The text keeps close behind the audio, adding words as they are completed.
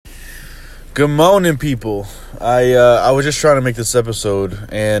Good morning, people. I was just trying to make this episode,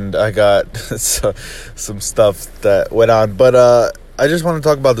 and I got some stuff that went on. But I just want to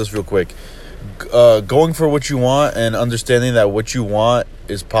talk about this real quick. Going for what you want and understanding that what you want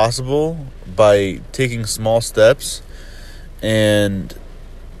is possible by taking small steps, and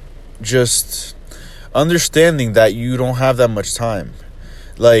just understanding that you don't have that much time.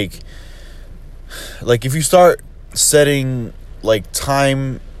 Like if you start setting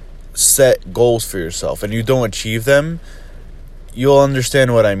time set goals for yourself and you don't achieve them, you'll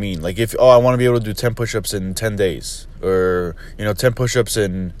understand what I mean. Like if I want to be able to do 10 push-ups in 10 days, or 10 push-ups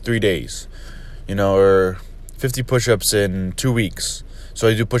in 3 days, or 50 push-ups in 2 weeks, so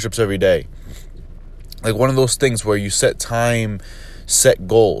I do push-ups every day. Like one of those things where you set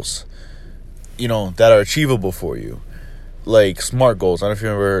goals that are achievable for you, like SMART goals. I don't know if you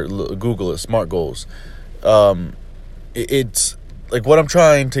ever Google it, SMART goals. It's like, what I'm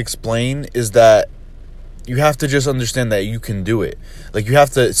trying to explain is that you have to just understand that you can do it. Like, you have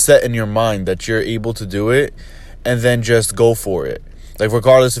to set in your mind that you're able to do it, and then just go for it. Like,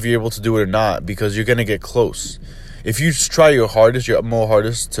 regardless if you're able to do it or not, because you're going to get close. If you try your utmost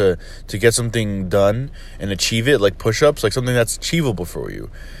hardest to get something done and achieve it, like push-ups, like something that's achievable for you,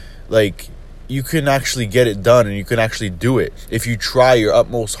 like, you can actually get it done, and you can actually do it if you try your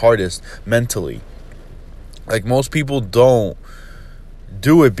utmost hardest mentally. Like, most people don't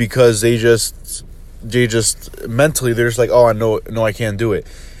do it because they just mentally, they're just like, oh, no, I can't do it.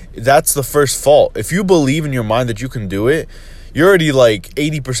 That's the first fault. If you believe in your mind that you can do it, you're already like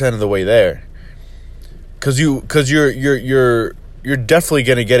 80% of the way there. Cause you're definitely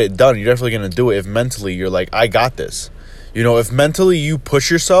gonna get it done. You're definitely gonna do it if mentally you're like, I got this. If mentally you push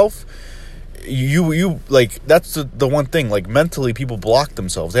yourself, you like, that's the one thing. Like, mentally people block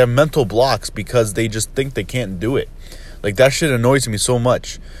themselves. They have mental blocks because they just think they can't do it. Like, that shit annoys me so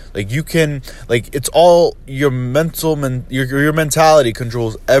much. Like, you can, like, it's all your your mentality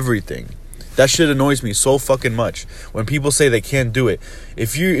controls everything. That shit annoys me so fucking much when people say they can't do it.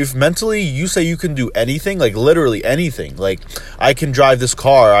 If mentally you say you can do anything, like literally anything, like, I can drive this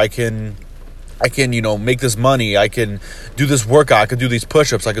car, I can make this money, I can do this workout, I can do these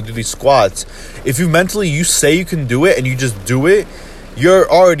push-ups, I can do these squats. If you say you can do it and you just do it, you're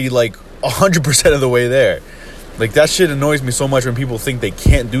already like 100% of the way there. Like, that shit annoys me so much when people think they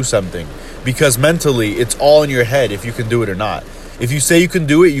can't do something, because mentally it's all in your head if you can do it or not. If you say you can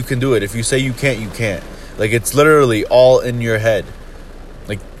do it, you can do it. If you say you can't, you can't. Like, it's literally all in your head.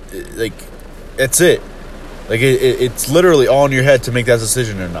 Like that's it. Like, it's literally all in your head to make that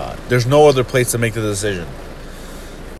decision or not. There's no other place to make the decision.